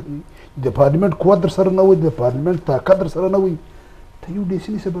څه حیثیت نه د پارلیمنټ قوت در سره نه وي د پارلیمنټ طاقت در سره نه وي ته یو ډیسي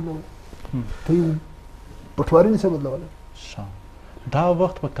نشې بدلولی ته یو پټواري نشې بدلولی دا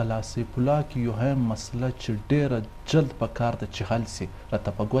وخت په کلاسي پولا کې یو هم مسله چې ډېره جلد په کار ده چې حل سي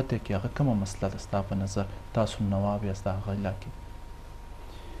راته په ګوته کې هغه کومه مسله ده ستا په نظر تاسو نواب یاست د هغه علاقې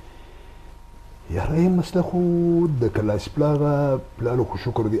یاره این مسله خو د کلاسي پلانو خو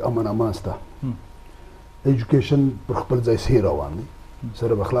شکر دی امن امان سته ایجوکیشن پر خپل ځای صحیح روان دی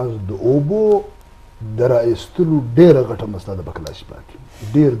سره به خلاص د اوبو د راایستلو ډېره غټه مسله ده په کلاسي پلان کې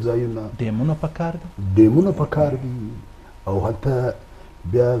ډېر ځایونه ډیمونه پکار دي ډیمونه پکار دي او هلته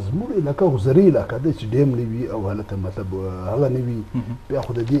بیا زموږ علاقه خو زرعي علاقه ده چې ډیم نه وي او هلته مطلب هغه نه وي بیا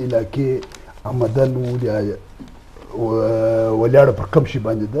خو د دې علاقې آمدن ولاړه پر کم شي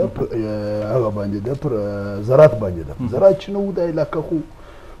باندې ده هغه باندې ده پر زراعت باندې ده زراعت چې نه و دا علاقه خو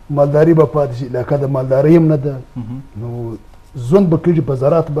مالداري به پاتې شي علاقه د مالدارۍ هم نه ده نو ژوند به کېږي په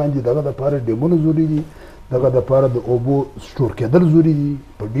زراعت باندې دغه دپاره ډیمونه ضروري دي دغه دپاره د اوبو سټور کېدل ضروري دي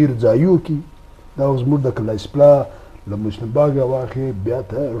په ډېر ځایو کې دا زموږ د کلاسي پلا له مسلم باغ واخې بیا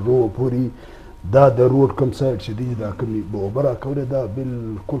ته رو پورې دا د روډ کوم سایډ چې دی دا کومې اوبه راکولې دا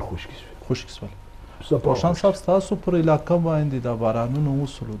بالکل خشکې شوې شول روشن صاحب ستاسو پر علاقه باندې د بارانونو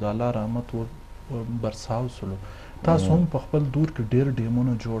وسلو د الله رحمت برساو سلو تاسو هم په خپل دور کې ډېر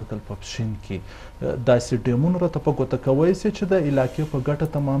ډیمونه جوړ کړل په پښین کې داسې ډیمونه راته په ګوته کوی سي چې د علاقې په ګټه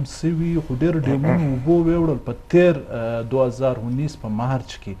تمام سوي خو ډېر ډیمونه اوبه ویوړل په تیر 2019 په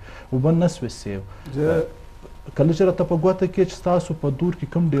مارچ کې اوبه نه سوې سیو کله چې راته په ګوته کې چې ستاسو په دور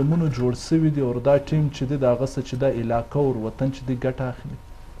کې کوم ډیمونه جوړ سوي دي او دا ټیم چې دی د هغه څه چې د علاقه او وطن چې دی ګټه اخلي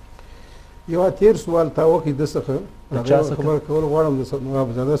یو تیر سوال تا وکړي د څخه خبر کول غواړم د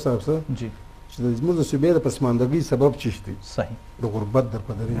نوابزاده صاحب څخه چې د زموږ د صوبې د پسماندګۍ سبب څه دی صحیح د غربت در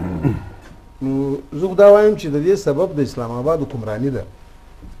په درې نو زه دا وایم چې د دې سبب د اسلام آباد حکمرانی ده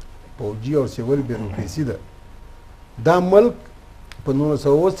پوجي او سیول بیروکراسي ده دا ملک په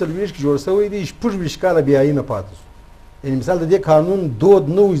 1940 کې جوړ شوی دی 26 کاله بې آیینه پاتې شو یعنې مثال د دې قانون دود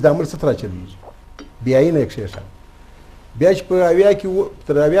نه و چې دا عمل څه ته راچلېږي بې آیینه یې کښېښه بیا چې په اویا کې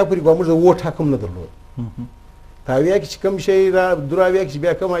تر اویا پورې موږ د ووټ حق هم نه درلود په اویا کې چې کوم شی را در اویا کې چې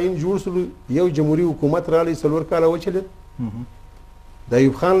بیا کوم آیین جوړ شو یو جمهوري حکومت راغلی 4 کاله وچلېد د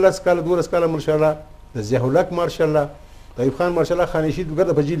ایوب خان 10 کاله 12 کاله مارشالله د ضیاء الحق مارشالله د ایوب خان مارشالله خانشید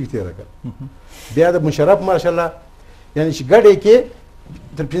ګرده په جیل کې تېره کړه بیا د مشرف مارشالله یعنې چې ګډې کې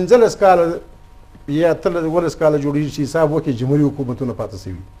تر 15 کاله یا 13 کاله جوړېږي چې حساب وکړي جمهوري حکومتونه پاتې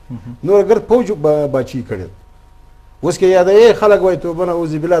شوي نور ګرد فوج باچي کړی اوس کې یادوي خلک وایي توبه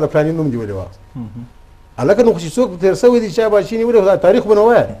نعوذ بالله د فلاني نوم دې ولې واخیست هلکه نو خو چې څوک تېر شوی دی چا باچي نیولی خو دا تاریخ به نه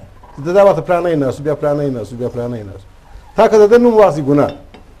وایه چې د دا وخت فلانی ناستو بیا فلانی ناستو بیا فلانی ناستو تا که د ده نوم واخلي ګناه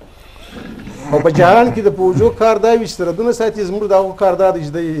او په جهان کې د فوجو کار دا وي چې سرحدونه ساتي زموږ د هغو کار دا دی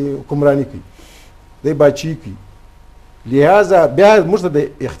چې دی حکمراني کوي دی باچي کوي لہذا بیا موږ ته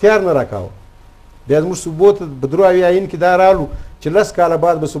د اختیار نه راکاوه بیا زموږ صوبو ته په درو اویا آیین کې دا رالو چې 10 کاله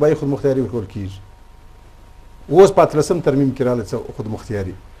بعد به صوبایي خودمختیاري ورکول کېږي اوس په 13 ترمیم کې راغلی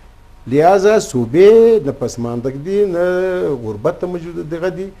خودمختیاري لہذا صوبې د پسماندګۍ نه غربت ته موجود دغه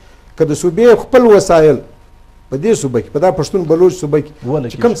دي که د صوبې خپل وسایل په دې صوبه کې په دا پښتون بلوچ صوبه کې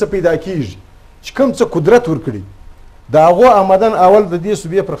چې کوم څه پیدا کېږي چې کوم څه قدرت ورکړي د هغو آمدن اول د دې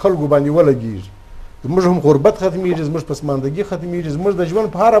صوبې پر خلکو باندې ولګېږي زموږ هم غربت ختمېږي زموږ پسماندګي ختمېږي زموږ د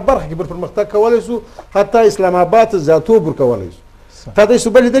ژوند په هره برخه کې بر پرمختګ کولی شو حتی اسلام آباد ته ذاتوب ورکولی شو تا دې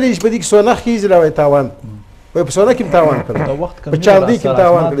صوبه لیدلې چې په دې کې سونه خیزي را وایي تاوان په سونه کې تاوان کړی په چاندۍ کې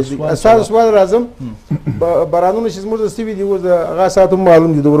تاوان کړی ستاسو سوال راځم بارانونه چې زموږ د سوي دي اوس د هغه ساعت هم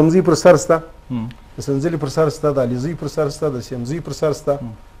معلوم دي د ورمزي پر سر شته د سنځلې پر سر شته د علیزي پر سر شته د سیمزي پر سر شته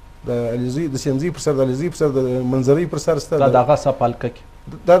د علیزي د سیمزي پر سر د علیزي پر سر د منظري پر سر شته دا هغه سپالکه کې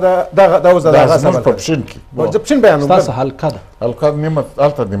دا اوس د هغه سپالکه په پښین کې د پښین بیانوم ستاسو حلقه ده حلقه نیمه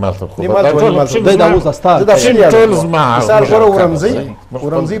هلته نیمه خو دا اوس ستاسو ټول زما مثال غوره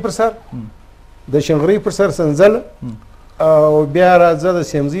ورمزي پر سر د شنغري پر سر سنځل او بیا راځه د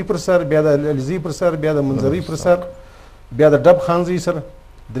سیمزي پر سر بیا د علیزي پر سر بیا د منظري پر سر بیا د ډب خانزي سر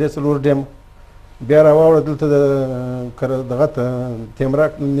 3 ډیم بیا راواوړه دلته دغه ته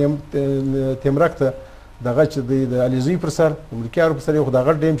تیمرک ته دغه چې د علیزي پر سر د ملکیارو پر سر یو خو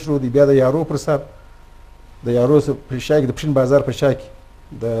دغه ډیم شروع دی بیا د یارو پر سر د یارو په شا کې د پښین بازار په شا کې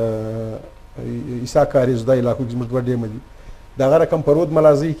د عیسی کاري زده علاقو کې زموږ 2 ډیمه دي دغه رقم په رود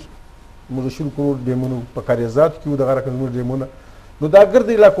ملازۍ کې موږ شروع کړو ډیمونو په کاریزاتو کې دغه رقم زموږ ډیمونه نو دا ګرد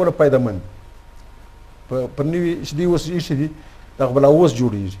علاقو له پیدامند پر نوي چې دي اوس ایښي دي دغه بلا اوس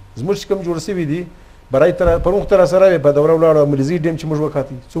جوړېږي زموږ چې کوم جوړ شوي دي برای پرمخ ته راسره وې په دوره ولاړو ملیزي ډیم چې موږ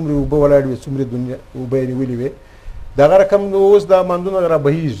وکاتي څومره اوبه ولاړې وې څومره دنیا اوبه یې نیولې وې دغه رقم اوس دا ماندونه را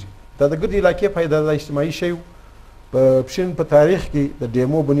بهیږي دا د ګرد علاقې پیدا د اجتماعي شی په پښین په تاریخ کې د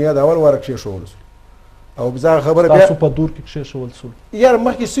ډیمو بنیاد اول واره کېښول شو او بزا خبره بیا تاسو په دور کې کېښول شو یار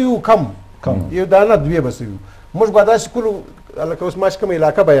مخکې سوي کم یو دانه دوی به سوي موږ به داسې کولو لکه اوس ما چې کومه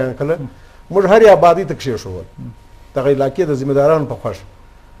علاقه بیان کړله موږ هرې آبادۍ ته کېښول دغه علاقې د ذمه دارانو په خوښ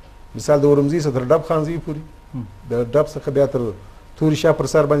مثال د ورمزي څخه تر ډب خانزي پورې د ډب څخه بیا تر توري شاه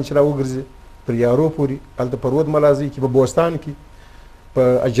پر سر باندې چې را وګرځي پر یارو پورې هلته په رود ملازۍ کې په بوستان کې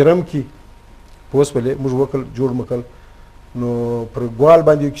په اجرم کې په اوسپلې موږ وکړ جوړ مکل نو پر ګوال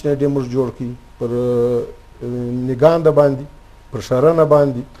باندې یو کوچنی ډیم موږ جوړ کړي پر نګانده باندې پر شرنه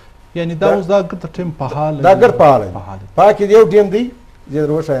باندې یعنی دا اوس دا ګرد ټیم په حال دا ګرد په حال پاکې یو ډیم دی زه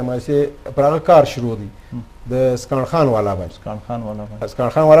روښایم چې پر هغه کار شروع دی د سکان خان والا باندې سکان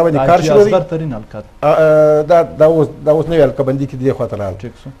خان والا باندې کار شروع دی دا اوس نوې حلقه بندي کې دی خواته راغلی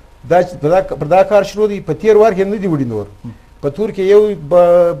پر دا کار شروع دی په تېر وار کې نه دی وړي نور په تور کې یو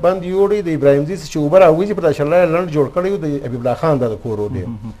بند یوړی د ابراهیمزي چې اوبه راوځي په داشله لنډ جوړ کړی د حبیب الله خان د کور ډیم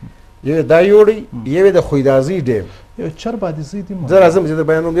یو دا یوړی یو د خویدازي ډیم یو چربادیزي دي زه راځم چې در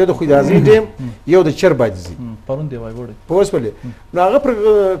بیانوم دی د خویدازي ډیم یو د چربادیزي پرون دی وای وړي په اوس پلې نو هغه پر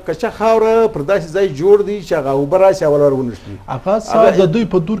کچا خاوره پر داسې ځای جوړ دی چې هغه اوبه راشي اول ور ونشتي هغه صاحب د دوی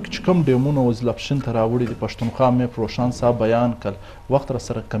په دور کې چې کوم ډیمونه وزلپشن ته راوړي د پښتونخوا مې روشن صاحب بیان کړ وخت را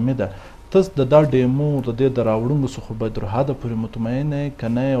سره کمی ده تاسو د دا ډیمو د دې د راوړونکو څخه به تر حده پورې مطمئن یې که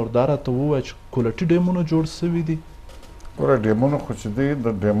نه او دا راته ووایه چې کولټي ډیمونه جوړ سوي دي ګوره ډیمونه خو چې دی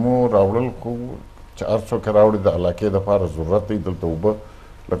د ډیمو راوړل خو چې هر څوک یې راوړي د علاقې دپاره ضرورت دی دلته اوبه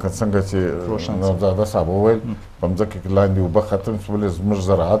لکه څنګه چې نوزاده صاحب وویل په مځکه کې لاندې اوبه ختم شولې زموږ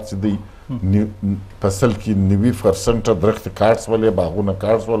زراعت چې دی فصل کې 90% درخت کاټ شولې باغونه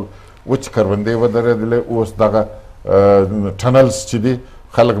کاټ شول وچ کروندې ودرېدلې اوس دغه ټنلز چې دي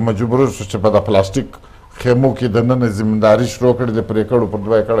خلک مجبور شو چې په د پلاستیک خیمو کې دننه زمینداري شروع کړې د پرې کړو پر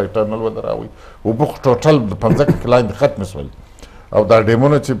 2 کړی ټنل ودراوي اوبه خو ټوټل په مځکه کې لاندې ختم شول او دا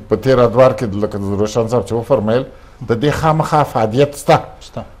ډیمونه چې په تېر ادوار کې لکه د روشن صاحب چې وفرمیل د دې خامخا فعالیت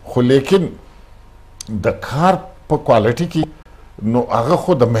شته خو لیکن د کار په کوالټي کې نو هغه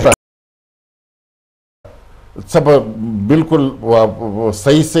خو د څه به بالکل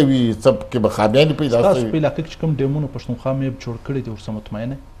صحیح سوي څه کې به خامیانې پیدا تاسو په علاقه کې کوم ډیمونه پښتونخوا مې جوړ کړي دي ورسره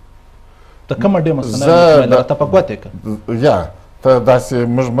مطمئنه ته کومه ډیمه سره ته په ګوته کې یا ته داسې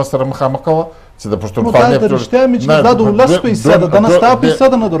موږ مسره مخامخ کوه چې د پښتونخوا نه د رښتیا مې چې دا د ولس پیسه ده د نستا پیسه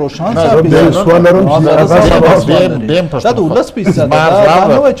ده نه د روشن صاحب پیسه سوال لرم چې دا د ولس پیسه ده دا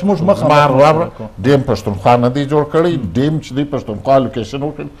نه وایي چې موږ مخامخ ډیم پښتونخوا نه دی جوړ کړی ډیم چې دی پښتونخوا لوکیشن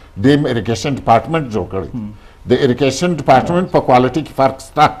وکړي ډیم اریګیشن ډپارټمنټ جوړ کړی د اریګیشن ډپارټمنټ په کوالټي کې فرق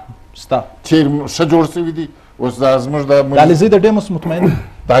شته چې ښه جوړ شوي دي اوس دا زموږ د دهلیزۍ د ډیم اوس مطمئن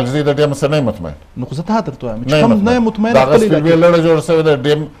دهلیزۍ د ډیم څه نه مطمئن نو خو زه تا درته وایم چې کوم نه مطمئن دغه سپیلوې لړه جوړ شوې ده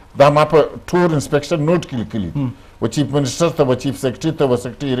ډیم دا ما په ټور انسپیکشن نوټ کې لیکلي و چیف منسټر ته و چیف سیکرټري ته و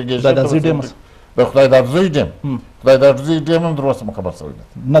سیکرټري اریګیشن د خدای د ارزوی ډیم خدای د ارزوی ډیم هم تر اوسه مخبر شوی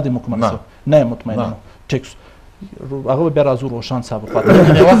نه دی مکمل شوی نه مطمئن ټیک هغه بیا راځو روشن صاحب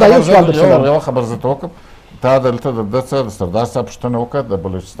خواته یو خبر زه ته وکړم تا دلته د ده څه د سردار صاحب پوښتنه وکړه د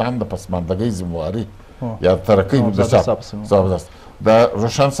بلوچستان د پسماندګۍ ذمواري یا ترقۍ د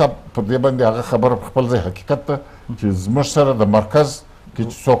روشن صاحب په دې باندې هغه خبره په خپل ځای حقیقت ده چې زموږ سره د مرکز کې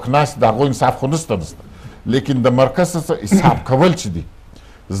چې څوک ناست د هغوی انصاف خو نشته لیکن د مرکز څخه حساب کول چې دي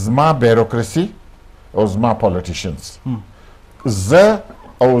زما بیروکراسي او زما پولیټیشنز زه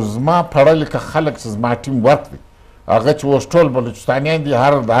او زما پړه لیکه خلک چې زما ټیم ورک دی هغه چې اوس ټول بلوچستانیان دي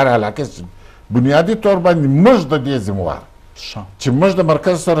هر د هر علاقې بنیادي طور باندې موږ د دې ذموار چې موږ د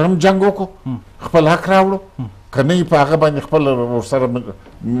مرکز سره هم جنګ وکړو خپل حق راوړو که نه په هغه باندې خپل ورسره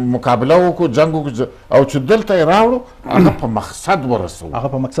مقابله وکړو جنګ وکړو او چې دلته یې راوړو هغه په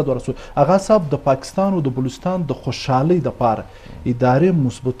مقصد ورسوو هغه صاحب د پاکستان او د بلوچستان د خوشحالۍ دپاره ادارې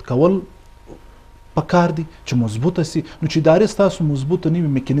مثبت کول پکار دي چې مضبوطه سي نو چې ادارې ستاسو مضبوطه نه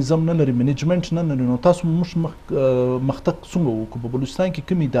وي میکانیزم نه لري منیجمنټ نه لري نو تاسو موږ مخته څنګه وکړو په بلوچستان کې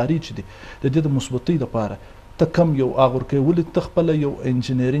کومې ادارې چې دي د دې د مثبتۍ دپاره ته کم یو هغه ورکوې ولې ته خپله یو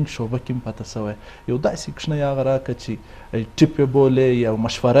انجینرینګ شعبه کې هم پته سوی یو داسې کوچنی هغه راکړه چې ټیپ یې بولې یا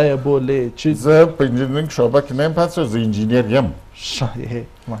مشوره یې بولې چې زه په انجینرینګ شعبه کې نه یم پته زه انجینیر یم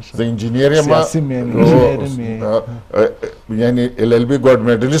زه انجینیر یم یعنی LLB ګوډ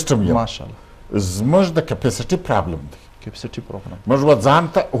میډلیسټ هم یم ماشاءالله زموږ د کیپاسټي پرابلم دی موږ به ځان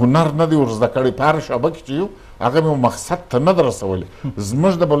ته هنر نه دی ور زده کړی په هره شعبه کې چې یو هغه مې مقصد ته نه ده رسولی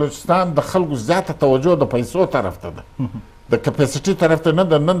زموږ د بلوچستان د خلکو زیاته توجه د پیسو طرف ته ده د کیپاسټي طرف ته نه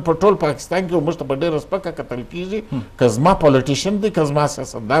ده نن په ټول پاکستان کې موږ ته په ډېره سپکه کتل کېږي که زما پولیټیشن دی که زما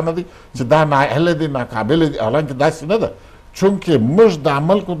سیاستدانه دی چې دا نااهله دی ناقابله دی حالانکه داسې نه ده چونکې موږ د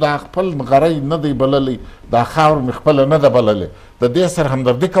ملکو دا خپل غری نه دی بللی دا خاور مې خپله نه ده بللی د دې سره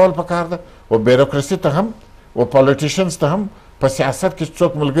همدردي کول پکار ده او بیروکراسي ته هم او پولیټیشنز ته هم په سیاست کې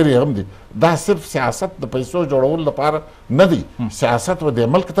څوک ملګري هم دي دا صرف سیاست د پیسو جوړولو لپاره نه دی سیاست و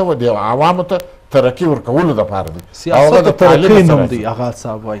د ملک ته و د عوامو ته ترقي ورکولو لپاره دی سیاست د ترقي نوم دی اغا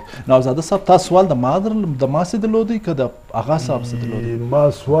صاحب وایي نوزاده صاحب تا سوال د ما څه درلودی که د اغا صاحب څه درلودی ما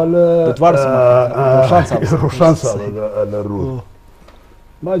سوال د دواړو روشن صاحب لرو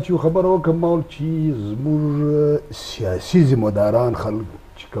ما چې خبره وکړم ما چې زموږ سیاسي ذمهداران خلک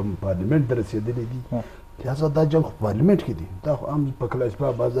چې کوم پارلیمنټ ته رسېدلي دي یاسا دا جنګ خو پارلیمنٹ کې دي دا خو هم په کلاشپا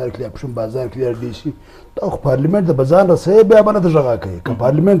بازار کې اپشن بازار کې ډي سي دا خو پارلیمنٹ د بازار رسې بیا باندې د ژغا کوي که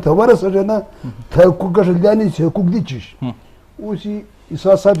پارلیمنٹ ته ورسېږي نه ته کوګه ځلانی چې کوګ دي چی اوسي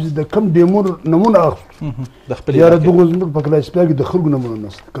ایسا صاحب د کم ډیمون نمونه اخلو د خپل یاره دغه زموږ په کلاشپا کې د خلکو نمونه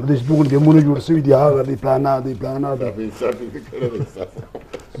نشته کړه چې دغه ډیمونه جوړ شوي دي هغه دی پلانا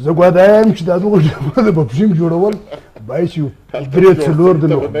زه ګوایم چې دا دغه ډیمونه په پښیم جوړول باعث یو درې څلور د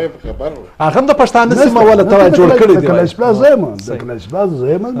هغه هم د پښتانه سیمه ولا ته جوړ کړی دی کلاش پلاس زما د کلاش پلاس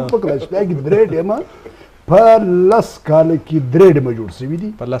زما په کلاش پلاس کې درې ډیمه په 10 کال کې درې ډیمه جوړ شوي دي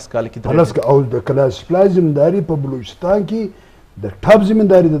په 10 کال کې او د کلاش پلاس زمینداری په بلوچستان کې د ټاپ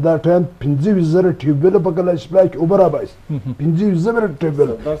زمینداری د دا ټایم 25,000 ټیوبویل په کلاش پلاس کې اوبه راباسي 25,000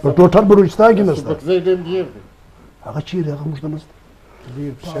 ټیوبویل په ټوټل بلوچستان کې نشته هغه چیرې هغه موږ ته نشته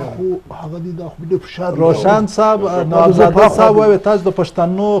هغه دي دا خو ډېر فشار روشن صاحب نوابزاده صاحب وایي تاسو د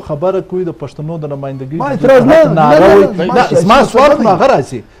پښتنو خبره کوئ د پښتنو د نمایندګۍ ما اعتراض نه زما سوال خو هغه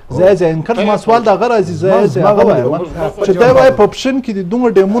راځي زه انکر زما سوال د هغه راځي زه هغه وایم چې دی وایي په اپشن کې د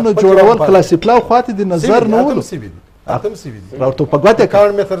دومره ډیمونو جوړول کلاسیکلاو خواته د نظر نه ولو اتم سوي دي راوته په ګوته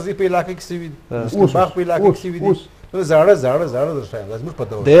کارن مترزي په علاقې کې سوي دي باغ په علاقې کې سوي دي زړه درشایم لازم په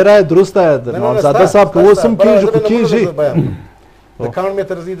دور ډیره درسته د نوابزاده صاحب کو وسم کیږي خو کیږي د کارن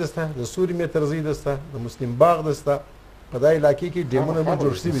مترزي دسته د سوري مترزي دسته د مسلم باغ دسته په دای علاقې کې ډیمونه موږ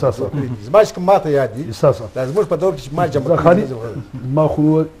جوړ شوي دي زما چې ماته یاد دي لازم په دور کې ما جمع کړی ما خو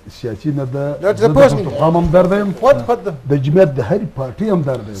سیاسي نه ده تفاهم هم دردم خود د جمعیت د هرې پارټي هم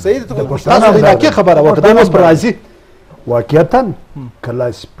دردم صحیح ده پښتانه علاقې خبره وکړه اوس پر راځي واقعیتا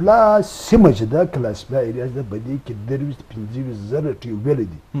کلاش پلاس سیمه چې ده کلاش پلاس ایریا ده په دې کې 25,000 ټیوبویل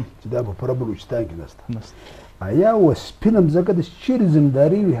دي چې دا په پوره بلوچستان کې نشته آیا وسپینه مځکه د چیرې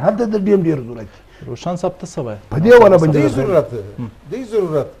زمینداري وي هلته د ډېر ډېر ضرورت دی روشن صاحب ته څه وایي په دې والا باندې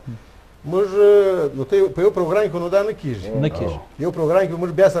ضرورت موږ نو ته په یو پروګرام کې نو دا نه کیږي یو پروګرام کې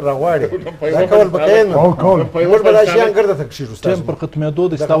موږ بیا سره راغواړي دا کول بکاین موږ به دا شیان ګرځه تکشیر استاد ټیم پر ختمېدو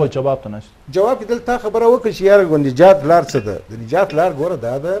د استاوه جواب ته نشته جواب دلته خبره وکړي چې یار نجات لار څه ده د نجات لار ګوره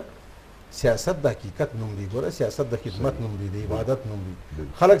دا ده سیاست د حقیقت نوم دی ګوره سیاست د خدمت نوم دی د عبادت نوم دی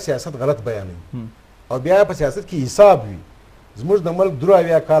خلک سیاست غلط بیانوي او بیا په سیاست کې حساب وي زموږ د ملک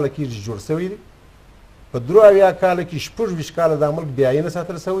 23 کاله کې جوړ شوی دی په 23 کاله کې 26 کاله د ملک بیا یې نه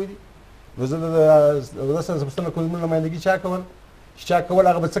ساتل شوی دی نو زه د سمستانه کوم نمائندګي چا کول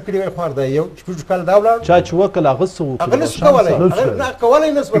هغه به څه کړي وای خوار دی یو 26 کاله دا ولاړ چا چې وکړ هغه څه وکړ هغه نشو کولای نه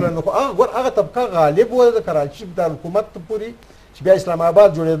کولای نس ولر نو هغه طبقه غالب و د کراچي د حکومت پوری چې بیا اسلام آباد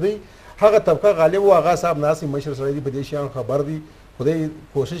جوړېدی هغه طبقه غالب و هغه صاحب ناسي مشر سره دی په دې شیان خبر دی خدای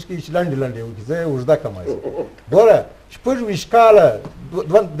کوشش کوي چې لاندې وکړي زه وژدا کمای ګوره 26 کاله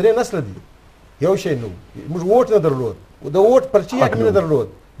درې نسل دي یو شی نو موږ ووټ نه درلود د ووټ پرچی حق نه درلود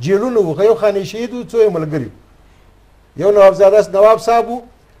جیلونه وو یو خاني شهید څو ملګری یو نواب صاحب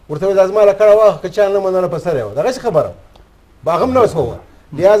ورته لازم لا کړه واه کچا نه مننه په سره و دغه خبره باغم نه وسو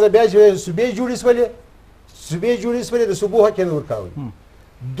لہذا بیا چې صوبې جوړې سولې د صوبو حق نه ورکاوي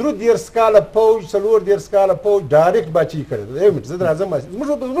درو دیر سکاله پوج څلور دیر سکاله پوج ډایرکټ باچی کړی یو منټ زه راځم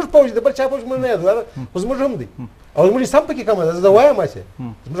موږ پوج د بل چا پوج نه یاد خو زموږ هم دي او زموږ سم پکې کم ده زه وایم چې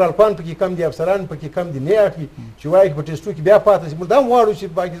زموږ الفان پکې کم دي افسران پکې کم دي نه اخلي چې وایي په ټیسټو کې بیا پاتې شي موږ دا واړو چې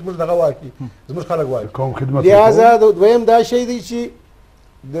باقي زموږ دغه واکي زموږ خلک وایي لہذا دویم دا شی دی چې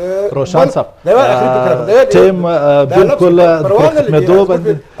د روشن صاحب ټیم بالکل مدو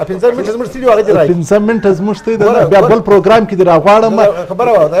باندې 15 منټه زموږ ستړي هغه دی راځي 15 منټه زموږ ستړي بیا بل پروګرام کې دی راغواړم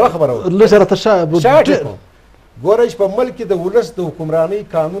خبره لږه راته ګوره چې په ملک کې د ولس د حکمرانۍ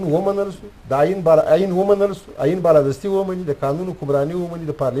قانون ومنل شو د آیین ومنل شو آیین بالادستي ومني د قانون حکمراني ومني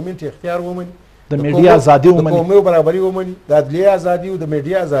د پارلیمنت اختیار ومني د میډیا ازادي ومني د قومي برابري ومني د عدلیه ازادي او د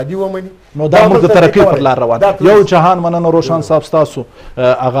میډیا ازادي ومني نو دا موږ د ترقۍ پر لار روان یو جهان مننه روشن صاحب ستاسو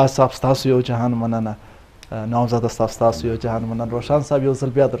اغا صاحب ستاسو یو جهان مننه نوابزاده صاحب ستاسو یو جهان مننه روشن صاحب یو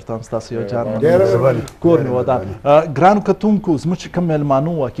ځل بیا درته هم ستاسو یو جهان مننه کور مې ودان ګرانو کتونکو زموږ چې کوم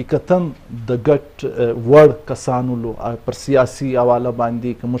میلمانو حقیقتا د ګډ وړ کسانو لو پر سیاسي حواله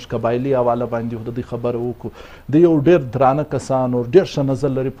باندې که موږ قبایلي حواله باندې د دې خبره وکړو د یو ډېر درانه کسانو ډېر ښه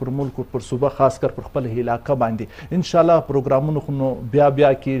نظر لري پر ملک پر صوبه خاص کر پر خپل علاقه باندې انشاءالله پروګرامونه خو نو بیا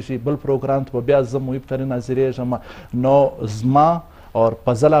کیږي بل پروګرام ته بیا زه محب ترین حاضرېږم نو زما और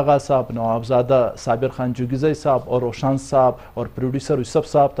फजल आगा साहब नवाबजादा साबिर खान जुगिज़ई साहब और रोशन साहब और प्रोड्यूसर यूसुफ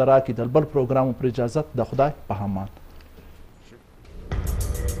साहब तरह की दलबल प्रोग्रामों पर इजाज़त द खुदा पहमान।